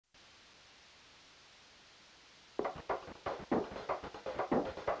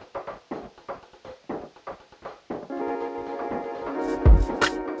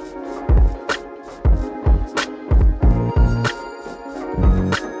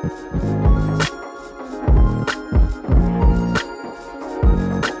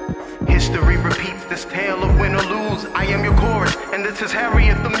History repeats this tale of win or lose. I am your chorus, and this is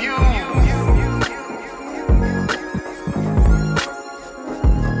Harriet the Muse.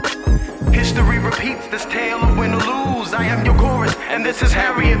 History repeats this tale of win or lose. I am your chorus, and this is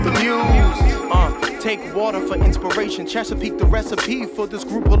Harriet the Muse. Take water for inspiration. Chesapeake the recipe for this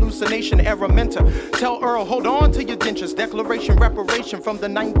group hallucination. Era mentor. Tell Earl, hold on to your dentures. Declaration, reparation from the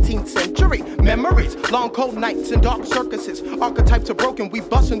 19th century. Memories, long cold nights and dark circuses. Archetypes are broken, we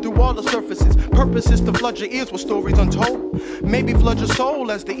busting through all the surfaces. Purpose is to flood your ears with stories untold. Maybe flood your soul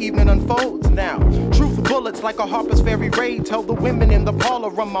as the evening unfolds now. Truth bullets like a Harper's Ferry raid. Tell the women in the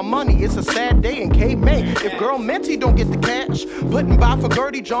parlor, run my money. It's a sad day in Cape May. If Girl Minty don't get the cash, putting by for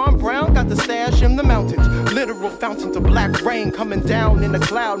Gertie, John Brown got the stash in the mountains. Literal fountains of black rain coming down in the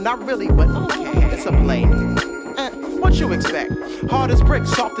cloud. Not really, but okay, it's a plane. What you expect? Hard as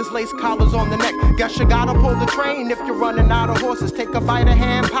bricks, soft as lace collars on the neck. Guess you gotta pull the train if you're running out of horses. Take a bite of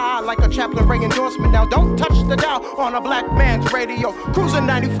ham pie like a Chaplain Ray endorsement. Now don't touch the dial on a black man's radio. Cruising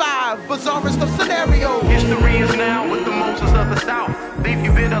 95, bizarrest of scenarios. History is now with the Moses of the South. Leave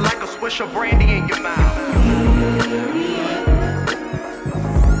you bitter like a swish of brandy in your mouth.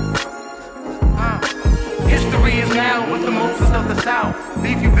 History is now with the Moses of the South.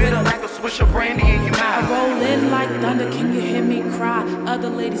 Leave you bitter like a swish of brandy in your mouth. I roll in like thunder, can you hear me cry? Other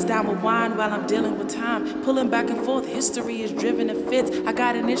ladies down with wine while I'm dealing with time. Pulling back and forth, history is driven to fits. I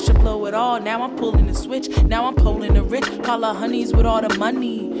got an itch to blow it all, now I'm pulling the switch. Now I'm pulling the rich, call her honeys with all the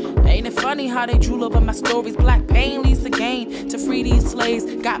money. Ain't it funny how they drool over my stories? Black pain leads to gain, to free these slaves.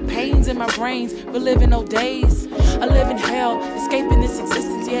 Got pains in my brains, reliving old days. I live in hell, escaping this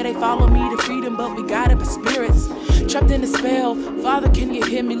existence. Yeah, they follow me to freedom, but we got it by spirits. Trapped in a spell, Father, can you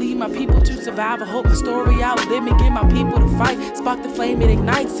hear me? Lead my people to survive. I hope my story outlive me. Get my people to fight. Spark the flame, it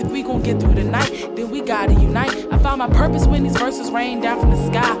ignites. If we gon' get through the night, then we gotta unite. I found my purpose when these verses rain down from the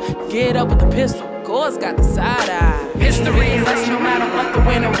sky. Get up with the pistol, Gore's got the side eye. History is us no matter what the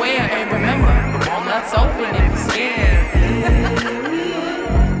when or where. And remember, the walnut's open if you're scared.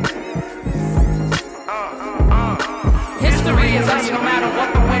 History is us no matter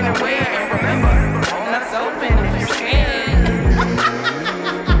what the when or where. And remember, the walnut's open if you're scared.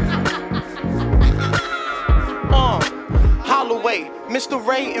 Holloway, Mr.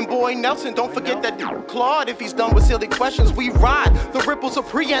 Ray and Boy Nelson. Don't forget that Claude if he's done with silly questions. We ride the ripples of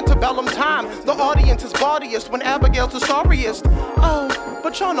pre-antebellum time. The audience is bawdiest when Abigail's the sorriest. Oh,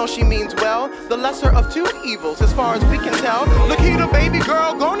 but y'all know she means well. The lesser of two evils as far as we can tell. Look here, the baby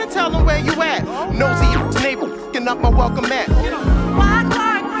girl, gonna tell him where you at. Nosy neighbor, f***ing up my welcome mat. Why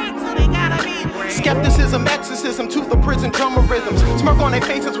Clark wait till they gotta be brave? Skepticism, exorcism to the prison drummer rhythms. Smirk on their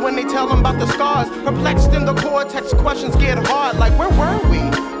faces when they tell them about the scars. Perplexed in the cortex, questions get hard. Like, where were we?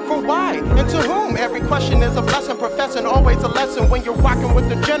 For why? And to whom? Every question is a blessing. Professing always a lesson when you're rocking with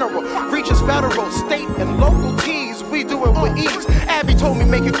the general. Reaches federal, state, and local T's. We do it with ease. Abby told me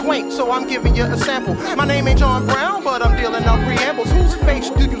make it quaint, so I'm giving you a sample. My name ain't John Brown, but I'm dealing out preambles. Whose face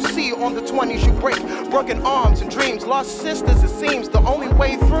do you see on the 20s you break? Broken arms and dreams, lost sisters, it seems. The only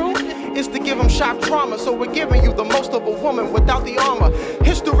way through is to give them shock trauma. So we're giving you the most of a woman without the armor.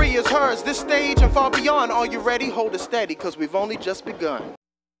 History is hers, this stage and far beyond. Are you ready? Hold it steady, cause we've only just begun.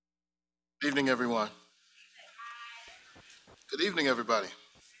 Good evening, everyone. Good evening, everybody.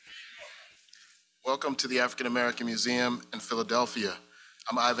 Welcome to the African American Museum in Philadelphia.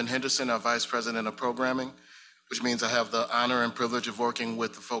 I'm Ivan Henderson, our Vice President of Programming, which means I have the honor and privilege of working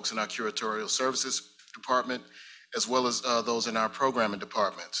with the folks in our Curatorial Services Department, as well as those in our programming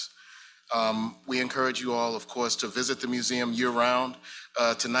departments. We encourage you all, of course, to visit the museum year-round.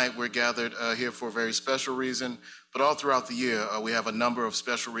 Tonight, we're gathered here for a very special reason, but all throughout the year, we have a number of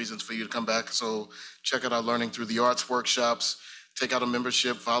special reasons for you to come back. So check out our Learning Through the Arts workshops, take out a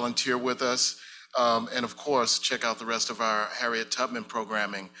membership, volunteer with us, and of course, check out the rest of our Harriet Tubman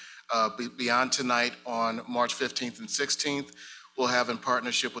programming. Beyond tonight, on March 15th and 16th, we'll have, in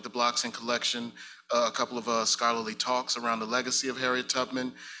partnership with the Blockson Collection, a couple of scholarly talks around the legacy of Harriet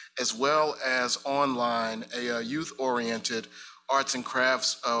Tubman, as well as online a youth-oriented arts and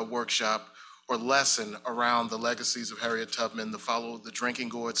crafts workshop or lesson around the legacies of Harriet Tubman, the Follow the Drinking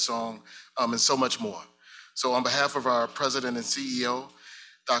Gourd song, and so much more. So on behalf of our President and CEO,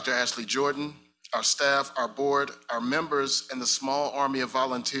 Dr. Ashley Jordan, our staff, our board, our members, and the small army of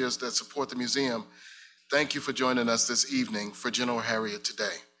volunteers that support the museum, thank you for joining us this evening for General Harriet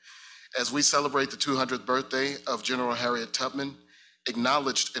Today. As we celebrate the 200th birthday of General Harriet Tubman,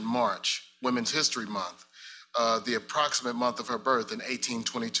 acknowledged in March, Women's History Month, the approximate month of her birth in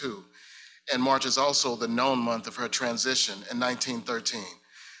 1822. And March is also the known month of her transition in 1913.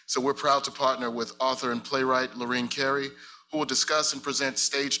 So we're proud to partner with author and playwright Lorene Cary, who will discuss and present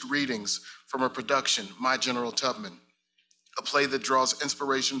staged readings from her production, My General Tubman, a play that draws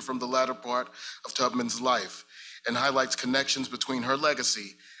inspiration from the latter part of Tubman's life and highlights connections between her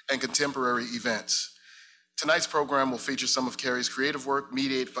legacy and contemporary events. Tonight's program will feature some of Cary's creative work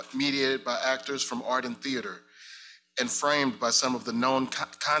mediated by actors from art and theater and framed by some of the known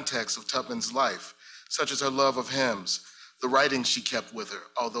contexts of Tubman's life, such as her love of hymns, the writings she kept with her,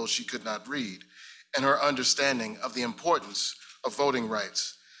 although she could not read, and her understanding of the importance of voting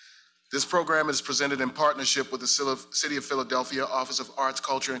rights. This program is presented in partnership with the City of Philadelphia Office of Arts,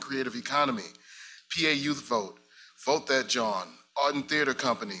 Culture, and Creative Economy, PA Youth Vote, Vote That John, Art and Theater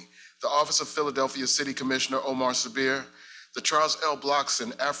Company, the Office of Philadelphia City Commissioner Omar Sabir, the Charles L.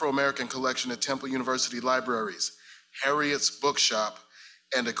 Blockson Afro-American Collection at Temple University Libraries, Harriet's Bookshop,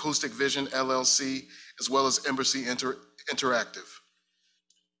 and Acoustic Vision LLC, as well as Embassy Interactive.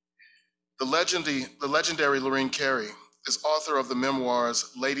 The legendary Lorene Cary is author of the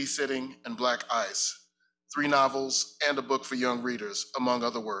memoirs Lady Sitting and Black Ice, 3 novels, and a book for young readers, among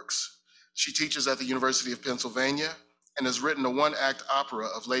other works. She teaches at the University of Pennsylvania and has written a 1-act opera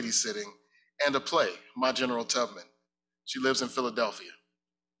of Lady Sitting and a play, My General Tubman. She lives in Philadelphia.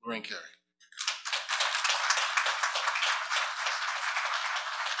 Lorene Cary.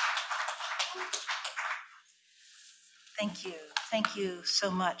 Thank you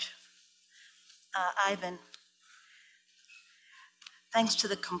so much, Ivan. Thanks to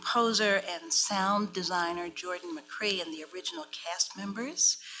the composer and sound designer, Jordan McCree, and the original cast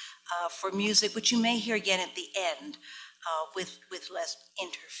members for music, which you may hear again at the end with less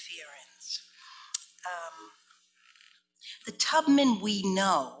interference. The Tubman we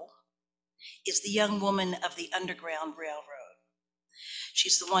know is the young woman of the Underground Railroad.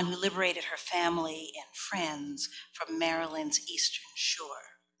 She's the one who liberated her family and friends from Maryland's Eastern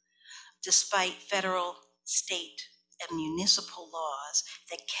Shore. Despite federal, state, and municipal laws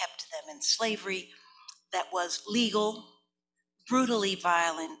that kept them in slavery, that was legal, brutally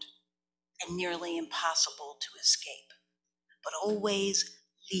violent, and nearly impossible to escape, but always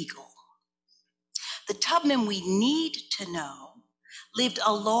legal. The Tubman we need to know lived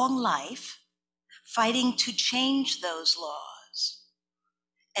a long life fighting to change those laws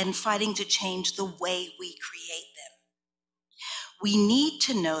and fighting to change the way we create them. We need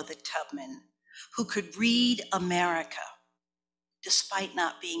to know the Tubman who could read America despite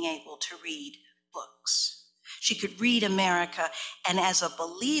not being able to read books. She could read America, and as a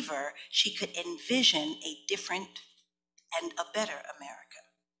believer, she could envision a different and a better America.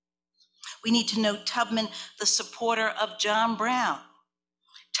 We need to know Tubman, the supporter of John Brown.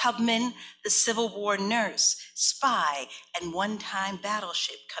 Tubman, the Civil War nurse, spy, and one-time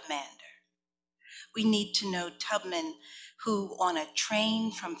battleship commander. We need to know Tubman, who on a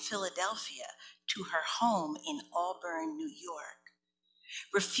train from Philadelphia to her home in Auburn, New York,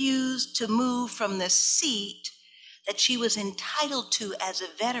 refused to move from the seat that she was entitled to as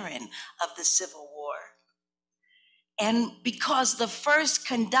a veteran of the Civil War. And because the first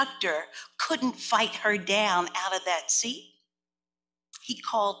conductor couldn't fight her down out of that seat, he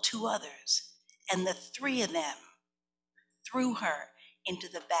called 2 others, and the 3 of them threw her into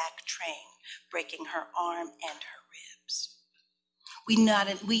the back train, breaking her arm and her ribs. We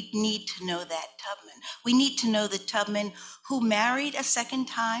need to know that Tubman. We need to know the Tubman who married a second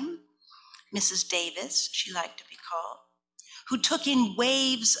time, Mrs. Davis, she liked to be called, who took in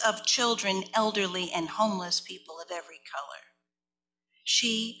waves of children, elderly, and homeless people of every color.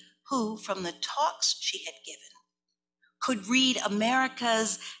 She who, from the talks she had given, could read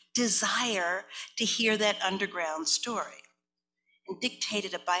America's desire to hear that underground story, and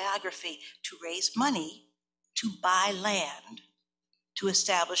dictated a biography to raise money to buy land to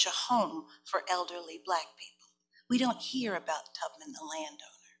establish a home for elderly Black people. We don't hear about Tubman the landowner.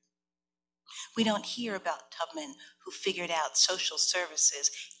 We don't hear about Tubman who figured out social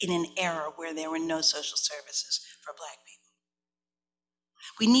services in an era where there were no social services for Black people.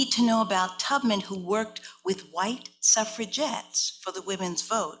 We need to know about Tubman who worked with white suffragettes for the women's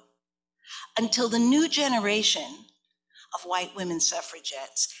vote until the new generation of white women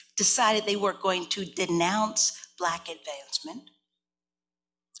suffragettes decided they were going to denounce Black advancement.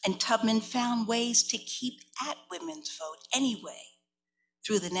 And Tubman found ways to keep at women's vote anyway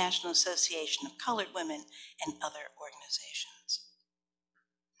through the National Association of Colored Women and other organizations.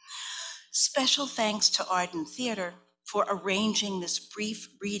 Special thanks to Art and Theater for arranging this brief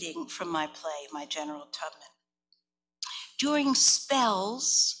reading from my play, My General Tubman. During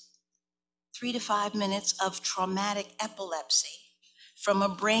spells, 3 to 5 minutes of traumatic epilepsy from a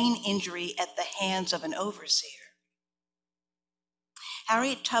brain injury at the hands of an overseer,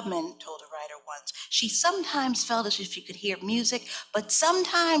 Harriet Tubman told a writer once, she sometimes felt as if she could hear music, but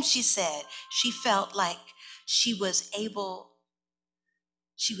sometimes, she said, she felt like she was able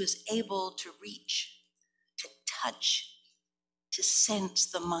to reach, to touch, to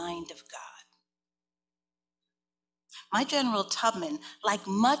sense the mind of God. My General Tubman, like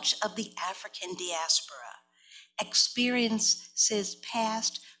much of the African diaspora, experiences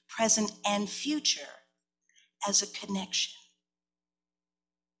past, present, and future as a connection,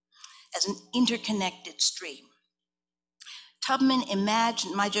 as an interconnected stream.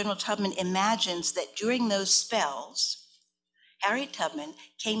 My General Tubman imagines that during those spells, Harriet Tubman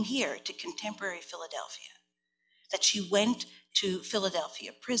came here to contemporary Philadelphia, that she went to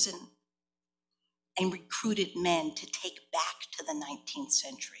Philadelphia prison and recruited men to take back to the 19th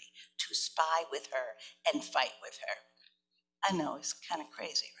century, to spy with her and fight with her. I know, it's kind of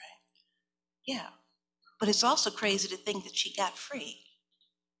crazy, right? Yeah, but it's also crazy to think that she got free.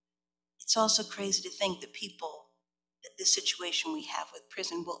 It's also crazy to think that the situation we have with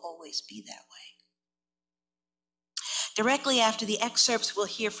prison will always be that way. Directly after the excerpts, we'll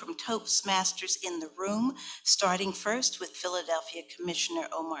hear from Toastmasters in the room, starting first with Philadelphia Commissioner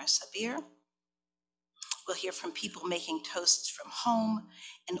Omar Sabir. We'll hear from people making toasts from home,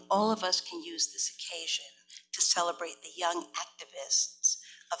 and all of us can use this occasion to celebrate the young activists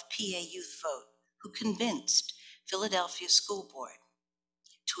of PA Youth Vote who convinced Philadelphia School Board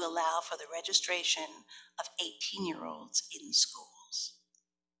to allow for the registration of 18-year-olds in schools.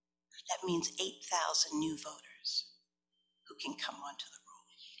 That means 8,000 new voters who can come onto the roll.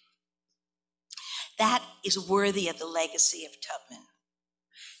 That is worthy of the legacy of Tubman.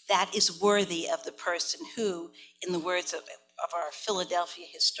 That is worthy of the person who, in the words of our Philadelphia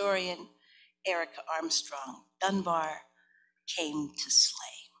historian, Erica Armstrong Dunbar, came to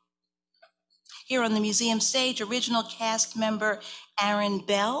slay. Here on the museum stage, original cast member Aaron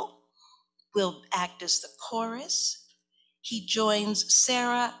Bell will act as the chorus. He joins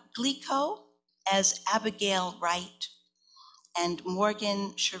Sarah Glico as Abigail Wright and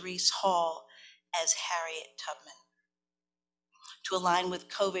Morgan Charisse Hall as Harriet Tubman. To align with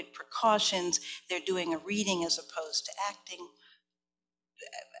COVID precautions, they're doing a reading as opposed to acting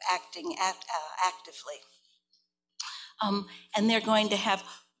actively. And they're going to have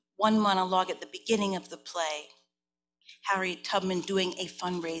one monologue at the beginning of the play, Harriet Tubman doing a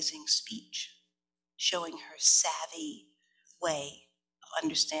fundraising speech, showing her savvy way of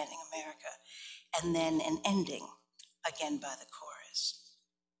understanding America, and then an ending, again by the chorus.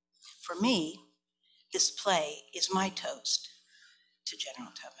 For me, this play is my toast to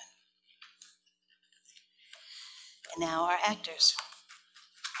General Tubman. And now our actors.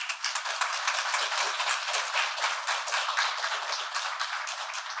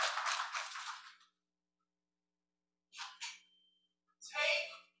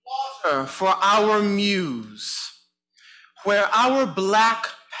 For our muse, where our black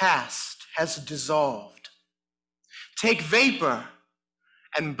past has dissolved. Take vapor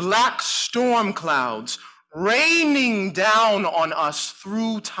and black storm clouds raining down on us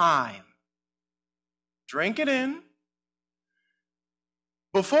through time. Drink it in.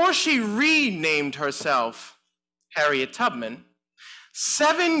 Before she renamed herself Harriet Tubman,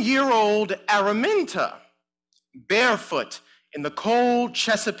 7-year-old Araminta, barefoot in the cold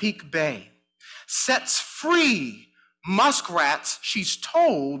Chesapeake Bay, sets free muskrats she's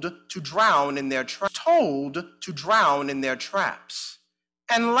told to drown in their traps,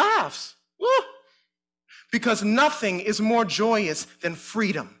 and laughs, woo, because nothing is more joyous than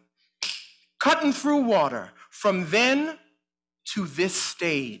freedom, cutting through water from then to this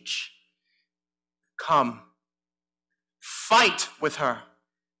stage. Come, fight with her,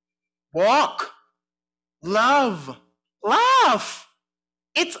 walk, love, laugh.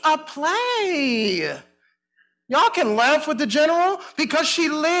 It's a play. Y'all can laugh with the general because she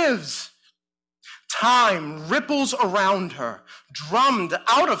lives. Time ripples around her, drummed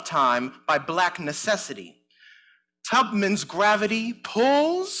out of time by black necessity. Tubman's gravity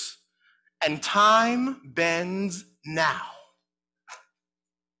pulls and time bends now.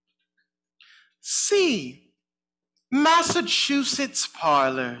 See, Massachusetts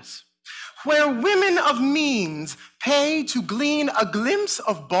parlors, where women of means pay to glean a glimpse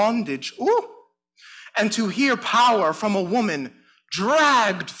of bondage, and to hear power from a woman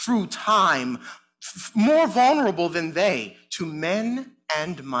dragged through time, more vulnerable than they to men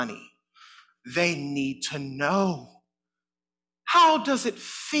and money. They need to know. How does it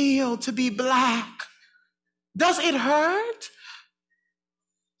feel to be black? Does it hurt?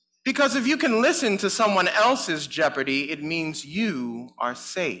 Because if you can listen to someone else's jeopardy, it means you are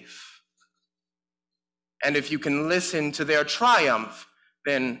safe. And if you can listen to their triumph,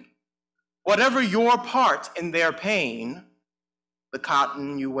 then whatever your part in their pain, the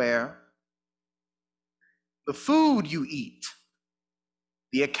cotton you wear, the food you eat,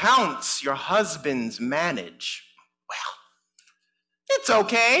 the accounts your husbands manage, well, it's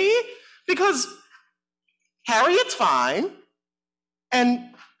okay, because Harriet's fine,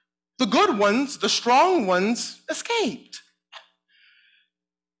 and the good ones, the strong ones, escaped.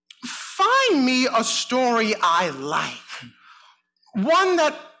 Find me a story I like, one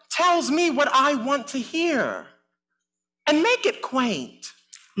that tells me what I want to hear, and make it quaint.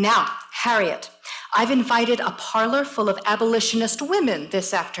 Now, Harriet, I've invited a parlor full of abolitionist women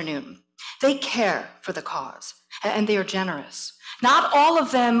this afternoon. They care for the cause, and they are generous. Not all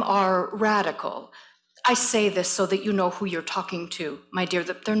of them are radical. I say this so that you know who you're talking to, my dear,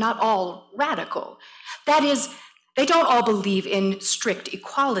 that they're not all radical. That is, they don't all believe in strict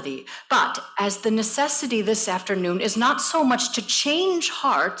equality, but as the necessity this afternoon is not so much to change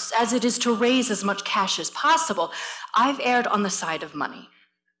hearts as it is to raise as much cash as possible, I've erred on the side of money.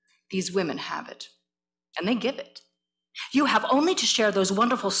 These women have it, and they give it. You have only to share those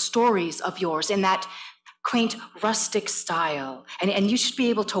wonderful stories of yours in that quaint rustic style, and you should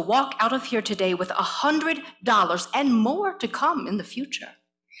be able to walk out of here today with $100 and more to come in the future.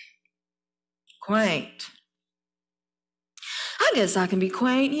 Quaint. I guess I can be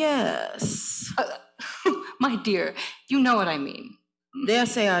quaint, yes. My dear, you know what I mean. Dare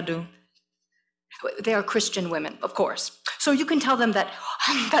say I do. They are Christian women, of course. So you can tell them that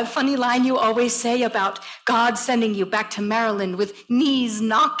funny line you always say about God sending you back to Maryland with knees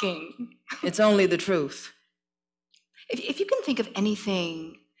knocking. It's only the truth. If you can think of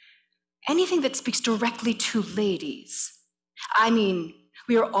anything that speaks directly to ladies. I mean,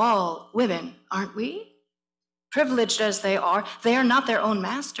 we are all women, aren't we? Privileged as they are not their own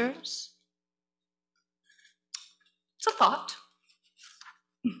masters. It's a thought.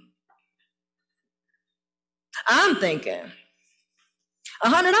 I'm thinking,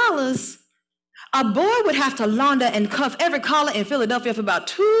 $100, a boy would have to launder and cuff every collar in Philadelphia for about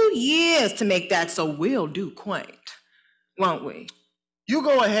 2 years to make that, so we'll do quaint, won't we? You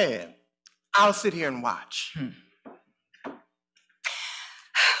go ahead. I'll sit here and watch.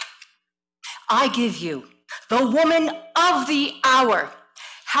 I give you the woman of the hour,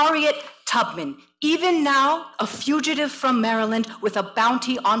 Harriet Tubman, even now a fugitive from Maryland with a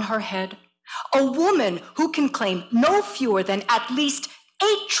bounty on her head. A woman who can claim no fewer than at least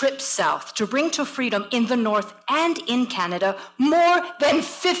 8 trips south to bring to freedom in the North and in Canada more than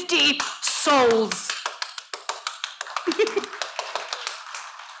 50 souls.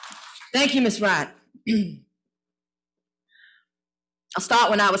 Thank you, Miss Wright. I'll start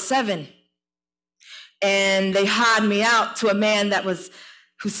when I was 7. And they hired me out to a man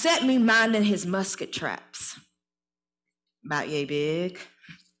who set me minding his musket traps. About yay big.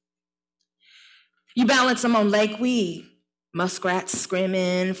 You balance them on Lake Weed. Muskrats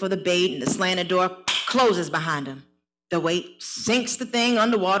screaming for the bait, and the slanted door closes behind them. The weight sinks the thing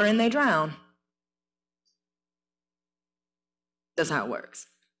underwater and they drown. That's how it works.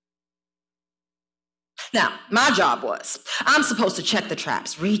 Now, my job was, I'm supposed to check the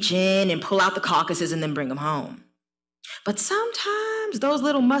traps, reach in and pull out the carcasses and then bring them home. But sometimes those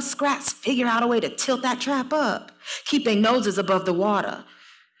little muskrats figure out a way to tilt that trap up, keep their noses above the water.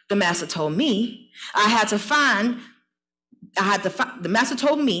 The master told me the master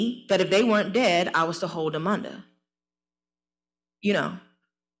told me that if they weren't dead, I was to hold them under. You know,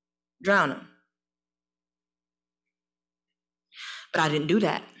 drown them. But I didn't do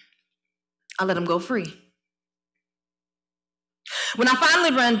that. I let them go free. When I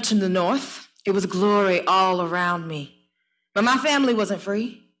finally ran to the North, it was glory all around me. But my family wasn't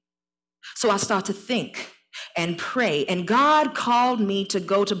free. So I started to think and pray, and God called me to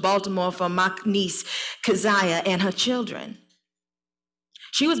go to Baltimore for my niece, Keziah, and her children.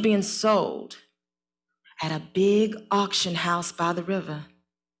 She was being sold at a big auction house by the river.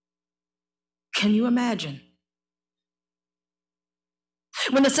 Can you imagine?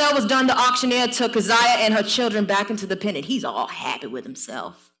 When the sale was done, the auctioneer took Keziah and her children back into the pen, and he's all happy with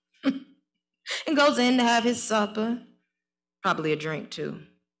himself. And goes in to have his supper, probably a drink too.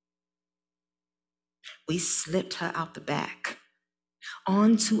 We slipped her out the back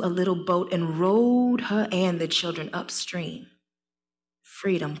onto a little boat and rowed her and the children upstream.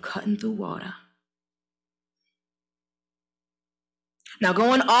 Freedom cutting through water. Now,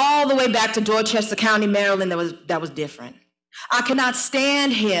 going all the way back to Dorchester County, Maryland, that was different. I cannot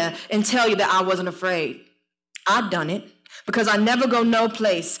stand here and tell you that I wasn't afraid. I've done it because I never go no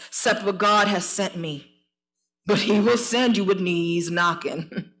place except where God has sent me. But he will send you with knees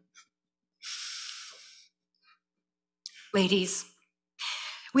knocking. Ladies,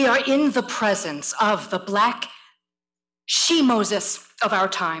 We are in the presence of the Black she-Moses of our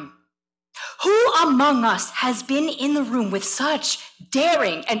time. Who among us has been in the room with such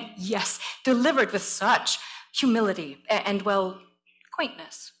daring and, yes, delivered with such humility and, well,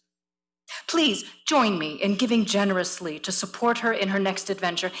 quaintness? Please join me in giving generously to support her in her next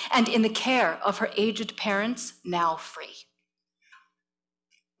adventure and in the care of her aged parents, now free.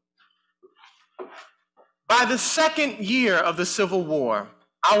 By the second year of the Civil War,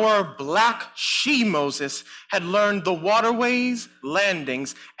 our Black she-Moses had learned the waterways,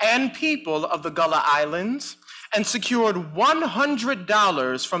 landings, and people of the Gullah Islands and secured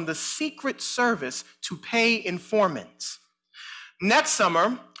 $100 from the Secret Service to pay informants. Next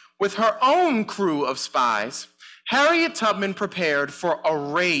summer, with her own crew of spies, Harriet Tubman prepared for a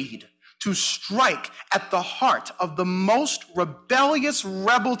raid to strike at the heart of the most rebellious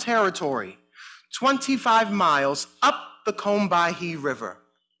rebel territory, 25 miles up the Combahee River.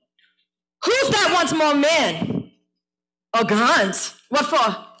 Who's that wants more men? Or guns? What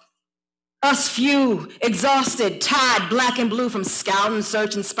for? Us few, exhausted, tied black and blue from scouting,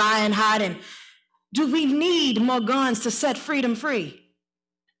 searching, spying, hiding. Do we need more guns to set freedom free?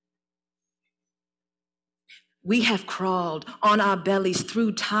 We have crawled on our bellies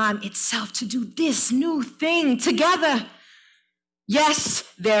through time itself to do this new thing together. Yes,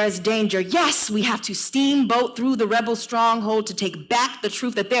 there is danger. Yes, we have to steamboat through the rebel stronghold to take back the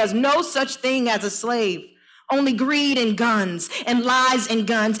truth that there's no such thing as a slave. Only greed and guns, and lies and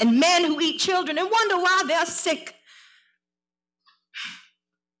guns, and men who eat children and wonder why they're sick.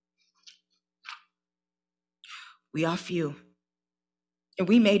 We are few, and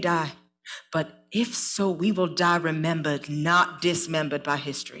we may die, but if so, we will die remembered, not dismembered by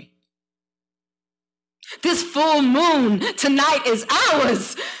history. This full moon tonight is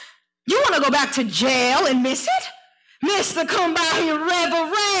ours. You want to go back to jail and miss it? Miss the Combahee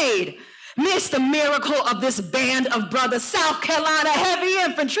River raid? Miss the miracle of this band of brothers, South Carolina heavy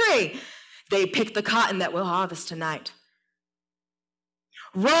infantry? They picked the cotton that we'll harvest tonight.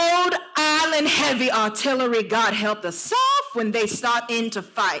 Rhode Island heavy artillery, God help the South when they start in to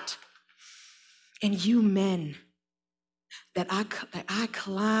fight. And you men that I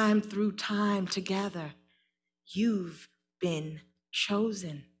climbed through time together, you've been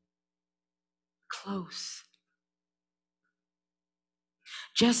chosen close.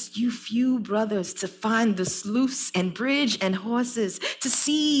 Just you few brothers to find the sluice and bridge and horses, to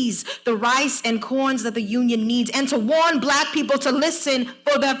seize the rice and corns that the Union needs, and to warn Black people to listen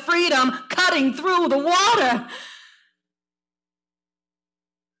for their freedom cutting through the water.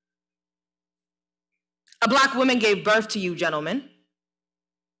 A Black woman gave birth to you, gentlemen.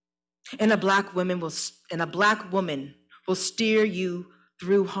 And a black woman will steer you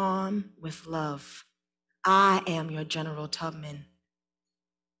through harm with love. I am your General Tubman.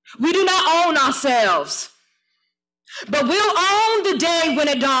 We do not own ourselves, but we'll own the day when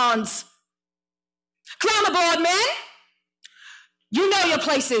it dawns. Climb aboard, men. You know your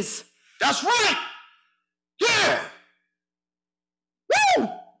places. That's right. Yeah. Woo!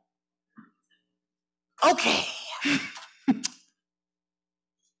 Okay.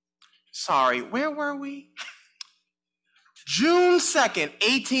 Sorry, where were we? June 2nd,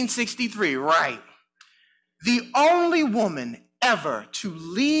 1863, right. The only woman ever to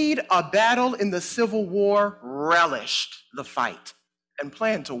lead a battle in the Civil War relished the fight and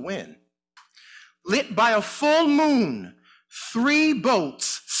planned to win. Lit by a full moon, 3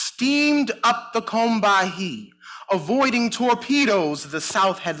 boats steamed up the Combahee, avoiding torpedoes the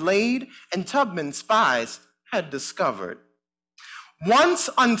South had laid and Tubman's spies had discovered. Once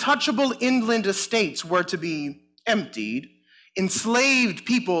untouchable inland estates were to be emptied, enslaved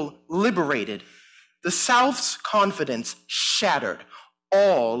people liberated, the South's confidence shattered,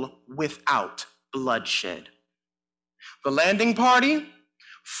 all without bloodshed. The landing party,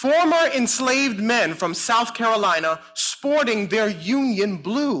 former enslaved men from South Carolina sporting their Union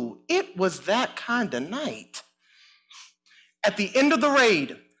blue. It was that kind of night. At the end of the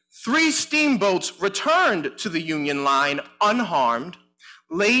raid, 3 steamboats returned to the Union line unharmed,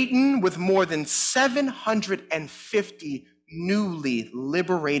 laden with more than 750 newly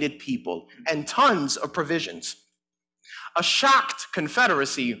liberated people and tons of provisions. A shocked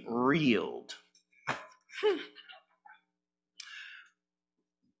Confederacy reeled.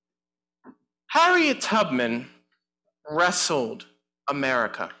 Harriet Tubman wrestled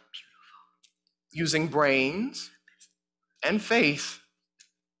America using brains and faith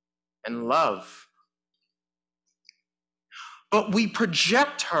and love. But we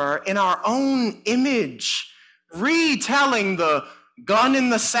project her in our own image, retelling the gun in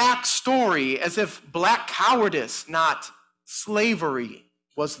the sack story as if Black cowardice, not slavery,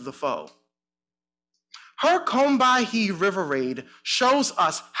 was the foe. Her Combahee River Raid shows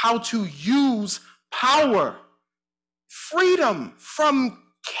us how to use power, freedom from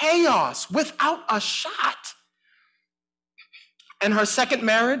chaos without a shot. And her second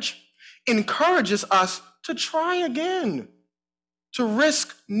marriage encourages us to try again, to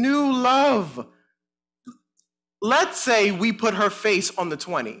risk new love. Let's say we put her face on the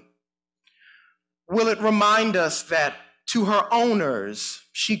 20. Will it remind us that to her owners,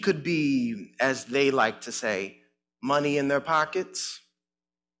 she could be, as they like to say, money in their pockets?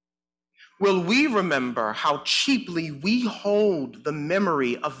 Will we remember how cheaply we hold the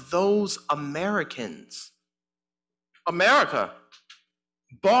memory of those Americans? America,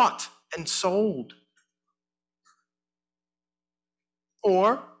 bought and sold.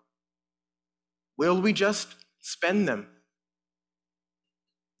 Or will we just spend them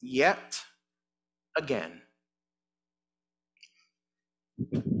yet again?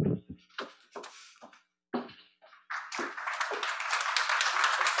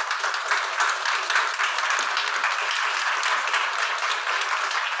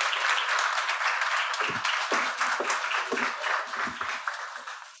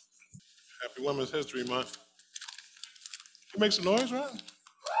 Happy Women's History Month. You make some noise, right?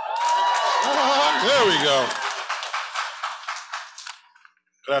 There we go.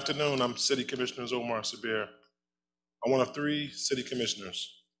 Good afternoon. I'm City Commissioner Omar Sabir. I'm one of 3 city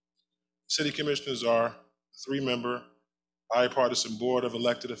commissioners. City commissioners are a 3-member, bipartisan board of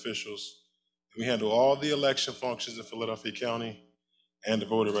elected officials. We handle all the election functions in Philadelphia County and the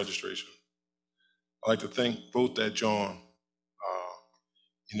voter registration. I'd like to thank Vote That John.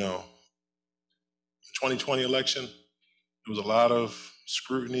 The 2020 election, there was a lot of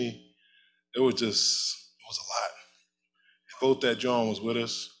scrutiny. It was a lot. Vote That John was with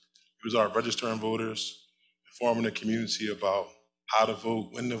us. He was our registering voters, informing the community about how to vote,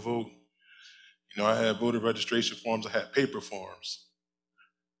 when to vote. I had voter registration forms, I had paper forms.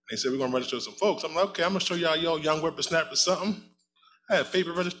 They said, we're gonna register some folks. I'm like, okay, I'm gonna show y'all young whippersnappers something. I had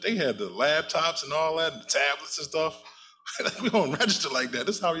paper registration, they had the laptops and all that, and the tablets and stuff. We don't register like that,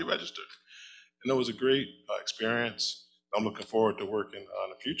 this is how we register. And it was a great experience. I'm looking forward to working in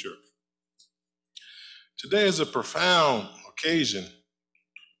the future. Today is a profound occasion.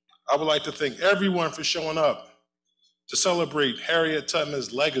 I would like to thank everyone for showing up to celebrate Harriet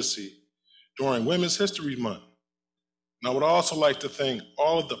Tubman's legacy during Women's History Month. And I would also like to thank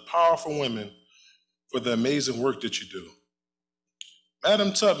all of the powerful women for the amazing work that you do.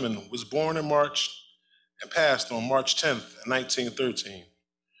 Madam Tubman was born in March and passed on March 10th, 1913.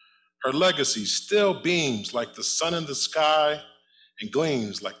 Her legacy still beams like the sun in the sky and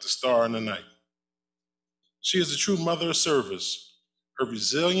gleams like the star in the night. She is a true mother of service. Her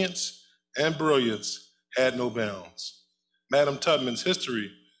resilience and brilliance had no bounds. Madam Tubman's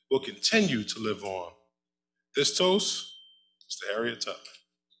history will continue to live on. This toast is to Harriet Tubman.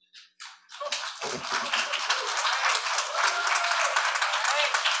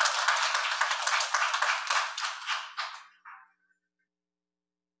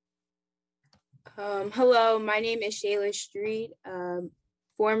 Hello, my name is Shayla Street,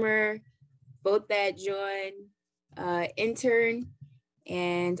 former Vote That John intern,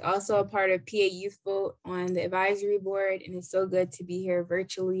 and also a part of PA Youth Vote on the advisory board, and it's so good to be here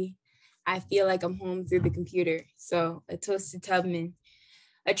virtually. I feel like I'm home through the computer. So a toast to Tubman,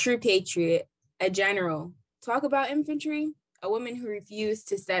 a true patriot, a general. Talk about infantry, a woman who refused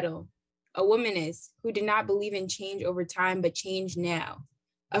to settle, a womanist who did not believe in change over time, but change now,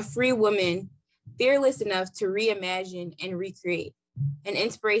 a free woman, fearless enough to reimagine and recreate, an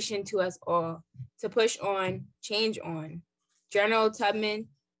inspiration to us all, to push on, change on. General Tubman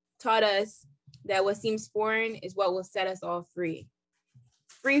taught us that what seems foreign is what will set us all free.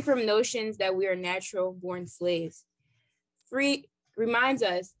 Free from notions that we are natural born slaves. Free reminds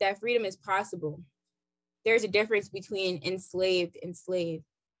us that freedom is possible. There's a difference between enslaved and slave.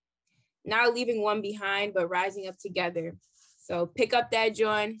 Not leaving one behind, but rising up together. So pick up that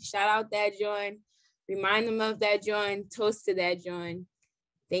joint, shout out that joint, remind them of that joint, toast to that joint.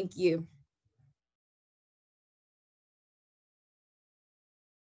 Thank you.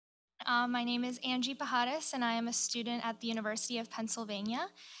 My name is Angie Pajares, and I am a student at the University of Pennsylvania.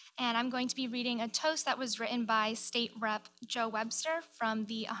 And I'm going to be reading a toast that was written by State Rep Joe Webster from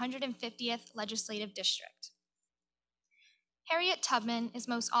the 150th Legislative District. Harriet Tubman is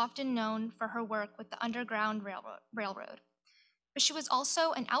most often known for her work with the Underground Railroad, but she was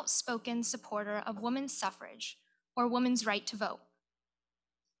also an outspoken supporter of women's suffrage, or women's right to vote.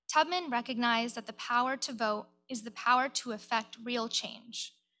 Tubman recognized that the power to vote is the power to effect real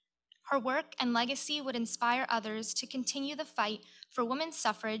change. Her work and legacy would inspire others to continue the fight for women's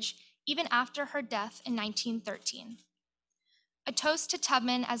suffrage even after her death in 1913. A toast to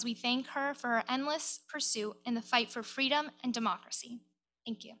Tubman as we thank her for her endless pursuit in the fight for freedom and democracy.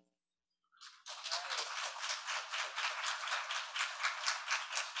 Thank you.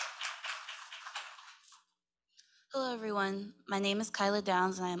 Hello, everyone. My name is Kyla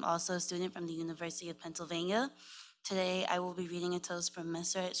Downs, and I am also a student from the University of Pennsylvania. Today, I will be reading a toast from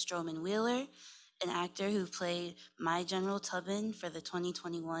Messeret Stroman Wheeler, an actor who played my General Tubman for the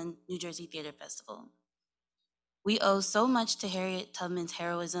 2021 New Jersey Theater Festival. We owe so much to Harriet Tubman's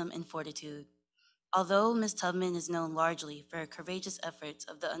heroism and fortitude. Although Ms. Tubman is known largely for her courageous efforts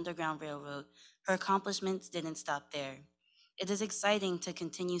of the Underground Railroad, her accomplishments didn't stop there. It is exciting to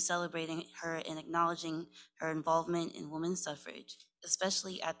continue celebrating her and acknowledging her involvement in women's suffrage,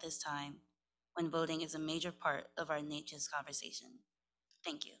 especially at this time when voting is a major part of our nation's conversation.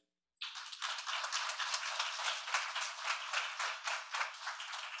 Thank you.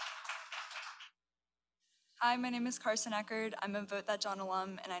 Hi, my name is Carson Eckerd. I'm a Vote That John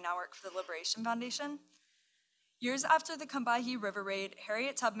alum, and I now work for the Liberation Foundation. Years after the Combahee River Raid,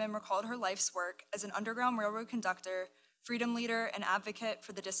 Harriet Tubman recalled her life's work as an Underground Railroad conductor, freedom leader, and advocate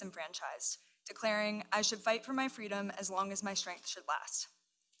for the disenfranchised, declaring, "I should fight for my freedom as long as my strength should last."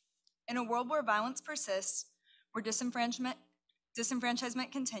 In a world where violence persists, where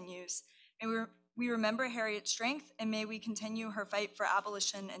disenfranchisement continues, may we remember Harriet's strength, and may we continue her fight for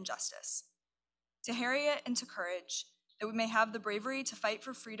abolition and justice. To Harriet and to courage, that we may have the bravery to fight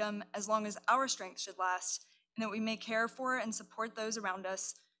for freedom as long as our strength should last, and that we may care for and support those around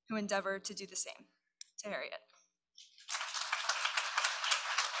us who endeavor to do the same. To Harriet.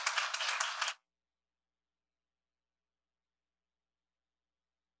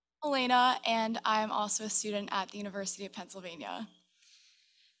 Elena, and I'm also a student at the University of Pennsylvania.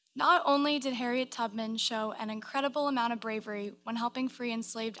 Not only did Harriet Tubman show an incredible amount of bravery when helping free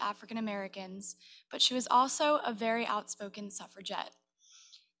enslaved African Americans, but she was also a very outspoken suffragette.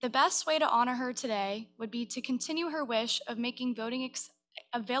 The best way to honor her today would be to continue her wish of making voting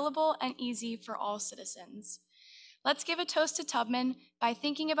available and easy for all citizens. Let's give a toast to Tubman by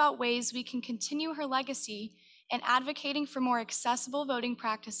thinking about ways we can continue her legacy and advocating for more accessible voting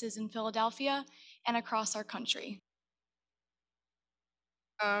practices in Philadelphia and across our country.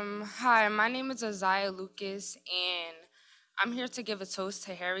 Hi, my name is Isaiah Lucas, and I'm here to give a toast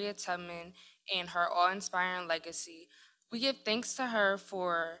to Harriet Tubman and her awe-inspiring legacy. We give thanks to her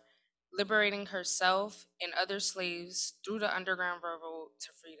for liberating herself and other slaves through the Underground Railroad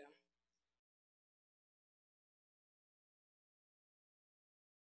to freedom.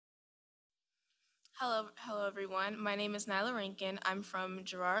 Hello everyone. My name is Nyla Rankin. I'm from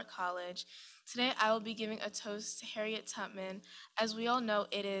Girard College. Today I will be giving a toast to Harriet Tubman. As we all know,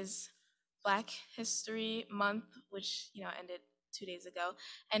 it is Black History Month, which ended 2 days ago,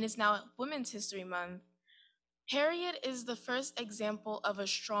 and it's now Women's History Month. Harriet is the first example of a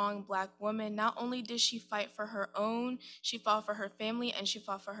strong Black woman. Not only did she fight for her own, she fought for her family, and she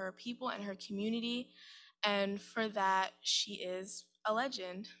fought for her people and her community, and for that she is a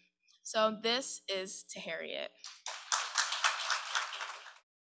legend. So this is to Harriet.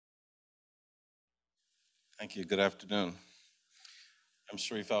 Thank you. Good afternoon. I'm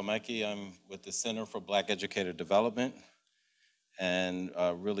Sharif Al-Meki. I'm with the Center for Black Educator Development, and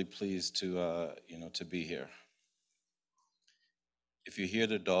really pleased to be here. If you hear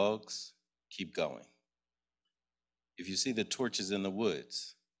the dogs, keep going. If you see the torches in the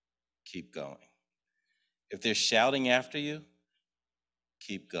woods, keep going. If they're shouting after you,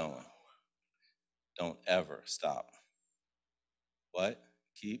 keep going. Don't ever stop. What?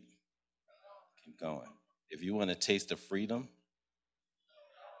 Keep going. If you want to taste of freedom,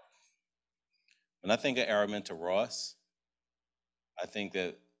 when I think of Araminta Ross, I think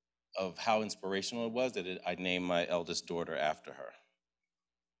of how inspirational it was that I named my eldest daughter after her.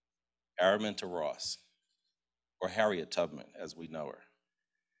 Araminta Ross, or Harriet Tubman as we know her.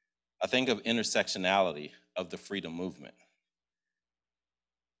 I think of intersectionality of the freedom movement,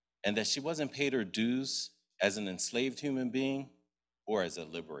 and that she wasn't paid her dues as an enslaved human being or as a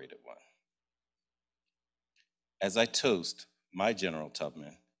liberated one. As I toast my General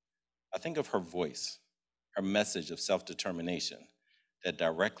Tubman, I think of her voice, her message of self-determination that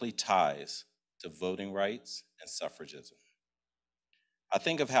directly ties to voting rights and suffragism. I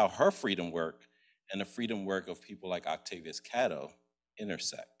think of how her freedom work and the freedom work of people like Octavius Catto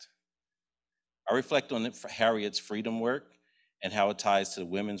intersect. I reflect on Harriet's freedom work and how it ties to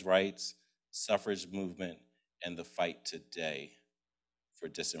women's rights, suffrage movement, and the fight today for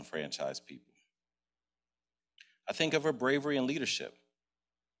disenfranchised people. I think of her bravery and leadership,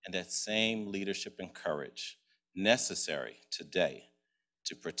 and that same leadership and courage necessary today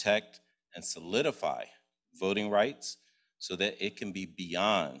to protect and solidify voting rights so that it can be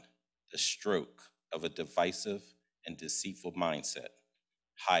beyond the stroke of a divisive and deceitful mindset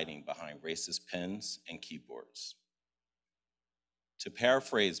hiding behind racist pens and keyboards. To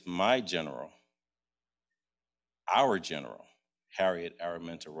paraphrase my general, our general, Harriet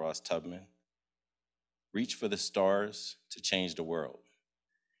Araminta Ross Tubman, reach for the stars to change the world,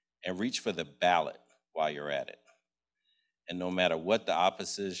 and reach for the ballot while you're at it. And no matter what the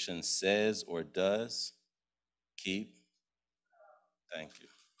opposition says or does, thank you.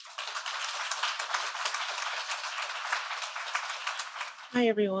 Hi,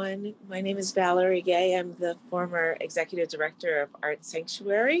 everyone. My name is Valerie Gay. I'm the former executive director of Art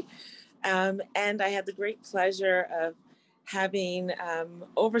Sanctuary. And I had the great pleasure of having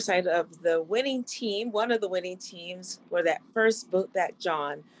oversight of the winning team, one of the winning teams for that first Vote That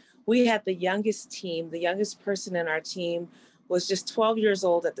John. We had the youngest team. The youngest person in our team was just 12 years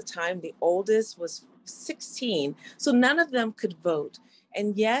old at the time. The oldest was 16. So none of them could vote.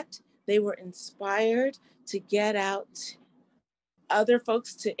 And yet they were inspired to get out other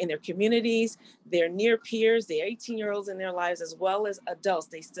folks in their communities, their near peers, the 18-year-olds in their lives, as well as adults.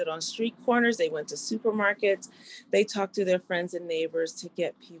 They stood on street corners, they went to supermarkets, they talked to their friends and neighbors to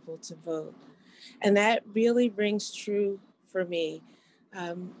get people to vote. And that really rings true for me.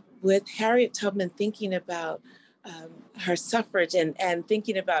 With Harriet Tubman thinking about her suffrage and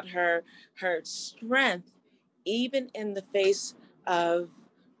thinking about her strength, even in the face of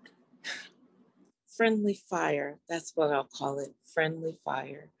friendly fire, that's what I'll call it, friendly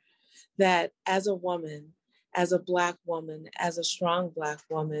fire. That as a woman, as a Black woman, as a strong Black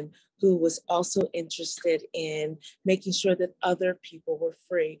woman who was also interested in making sure that other people were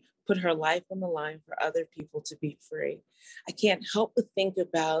free, put her life on the line for other people to be free. I can't help but think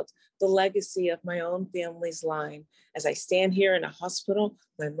about the legacy of my own family's line. As I stand here in a hospital,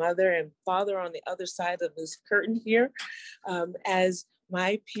 my mother and father on the other side of this curtain here, as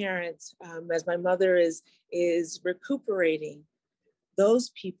my parents, as my mother is recuperating,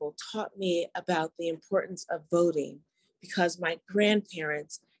 those people taught me about the importance of voting because my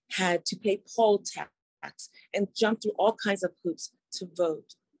grandparents had to pay poll tax and jump through all kinds of hoops to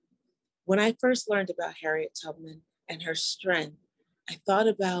vote. When I first learned about Harriet Tubman and her strength, I thought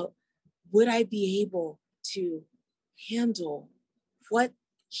about, would I be able to handle what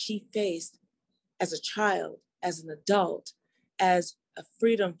she faced as a child, as an adult, as a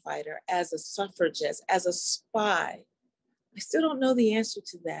freedom fighter, as a suffragist, as a spy? I still don't know the answer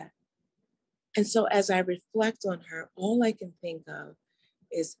to that. And so as I reflect on her, all I can think of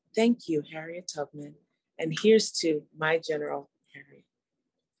is thank you, Harriet Tubman. And here's to my General Harriet.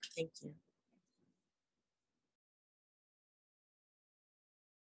 Thank you.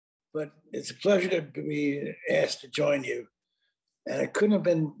 But it's a pleasure to be asked to join you. And it couldn't have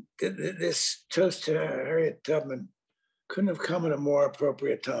been, this toast to Harriet Tubman couldn't have come at a more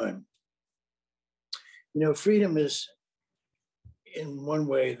appropriate time. You know, freedom is, in one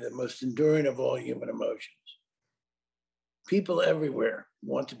way, the most enduring of all human emotions. People everywhere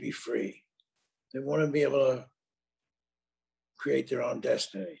want to be free. They want to be able to create their own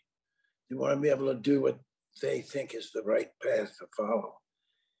destiny. They want to be able to do what they think is the right path to follow.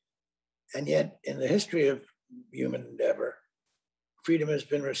 And yet, in the history of human endeavor, freedom has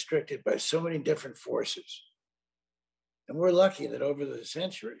been restricted by so many different forces. And we're lucky that over the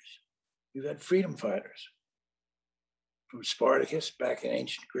centuries, we've had freedom fighters. From Spartacus back in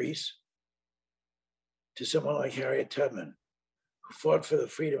ancient Greece to someone like Harriet Tubman, who fought for the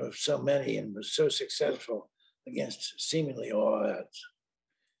freedom of so many and was so successful against seemingly all odds.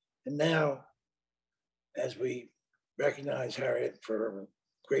 And now, as we recognize Harriet for her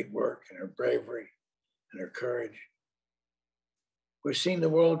great work and her bravery and her courage, we're seeing the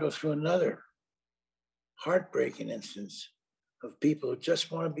world go through another heartbreaking instance of people who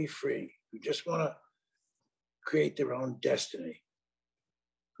just want to be free, who just want to create their own destiny,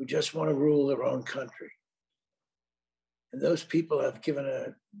 who just want to rule their own country. And those people have given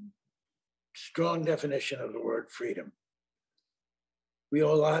a strong definition of the word freedom. We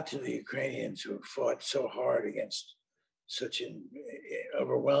owe a lot to the Ukrainians who fought so hard against such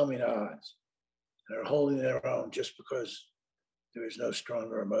overwhelming odds and are holding their own just because there is no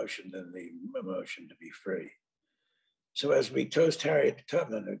stronger emotion than the emotion to be free. So as we toast Harriet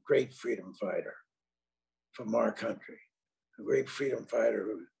Tubman, a great freedom fighter from our country, a great freedom fighter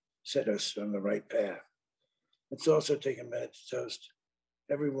who set us on the right path, let's also take a minute to toast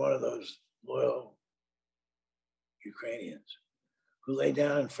every one of those loyal Ukrainians who lay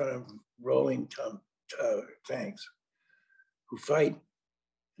down in front of rolling tanks, who fight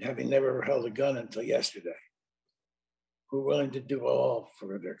having never held a gun until yesterday, who are willing to do all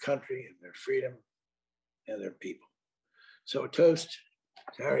for their country and their freedom and their people. So a toast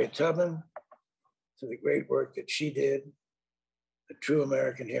to Harriet Tubman, to the great work that she did, a true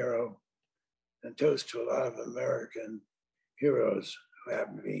American hero, and toast to a lot of American heroes who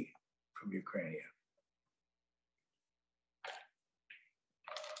happen to be from Ukraine.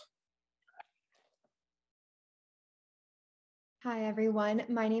 Hi, everyone.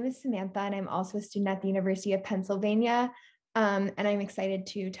 My name is Samantha, and I'm also a student at the University of Pennsylvania, and I'm excited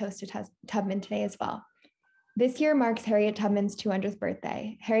to toast to Tubman today as well. This year marks Harriet Tubman's 200th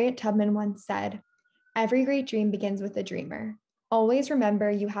birthday. Harriet Tubman once said, "Every great dream begins with a dreamer. Always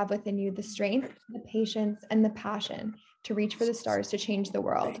remember you have within you the strength, the patience, and the passion to reach for the stars to change the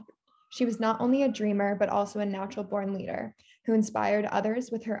world." She was not only a dreamer, but also a natural-born leader who inspired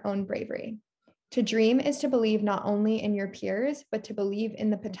others with her own bravery. To dream is to believe not only in your peers, but to believe in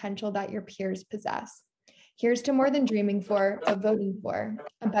the potential that your peers possess. Here's to more than dreaming for, but voting for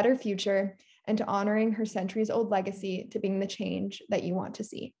a better future, and to honoring her centuries-old legacy to being the change that you want to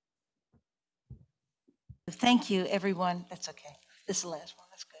see. Thank you, everyone. That's okay. This is the last one.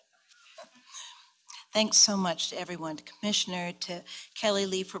 That's good. Thanks so much to everyone, to Commissioner, to Kelly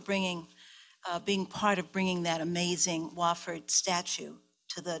Lee for being part of bringing that amazing Wofford statue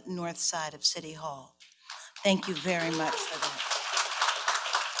to the north side of City Hall. Thank you very much for that.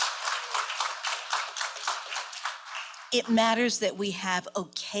 It matters that we have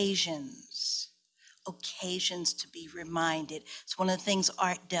occasions to be reminded. So one of the things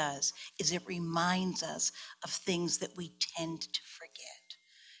art does is it reminds us of things that we tend to forget.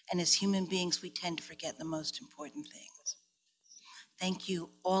 And as human beings, we tend to forget the most important things. Thank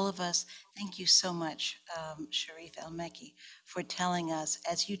you, all of us. Thank you so much, Sharif El-Mekki, for telling us,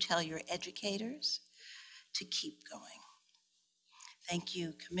 as you tell your educators, to keep going. Thank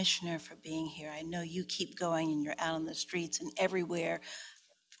you, Commissioner, for being here. I know you keep going and you're out on the streets and everywhere,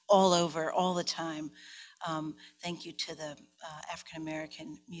 all over, all the time. Thank you to the African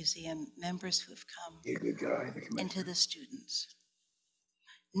American Museum members who have come. You're a good guy, and to the students.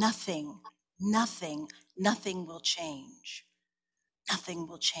 Nothing will change. Nothing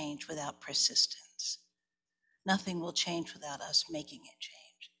will change without persistence. Nothing will change without us making it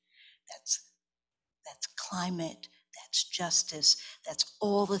change. That's climate, that's justice, that's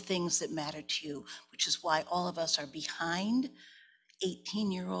all the things that matter to you, which is why all of us are behind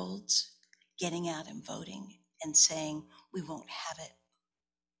 18-year-olds getting out and voting and saying, we won't have it.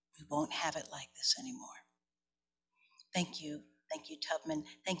 We won't have it like this anymore. Thank you, Tubman.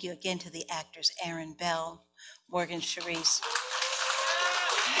 Thank you again to the actors, Aaron Bell, Morgan Charisse,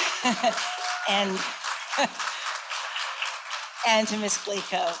 and to Ms.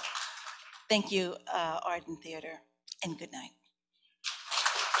 Glico. Thank you, Arden Theater, and good night.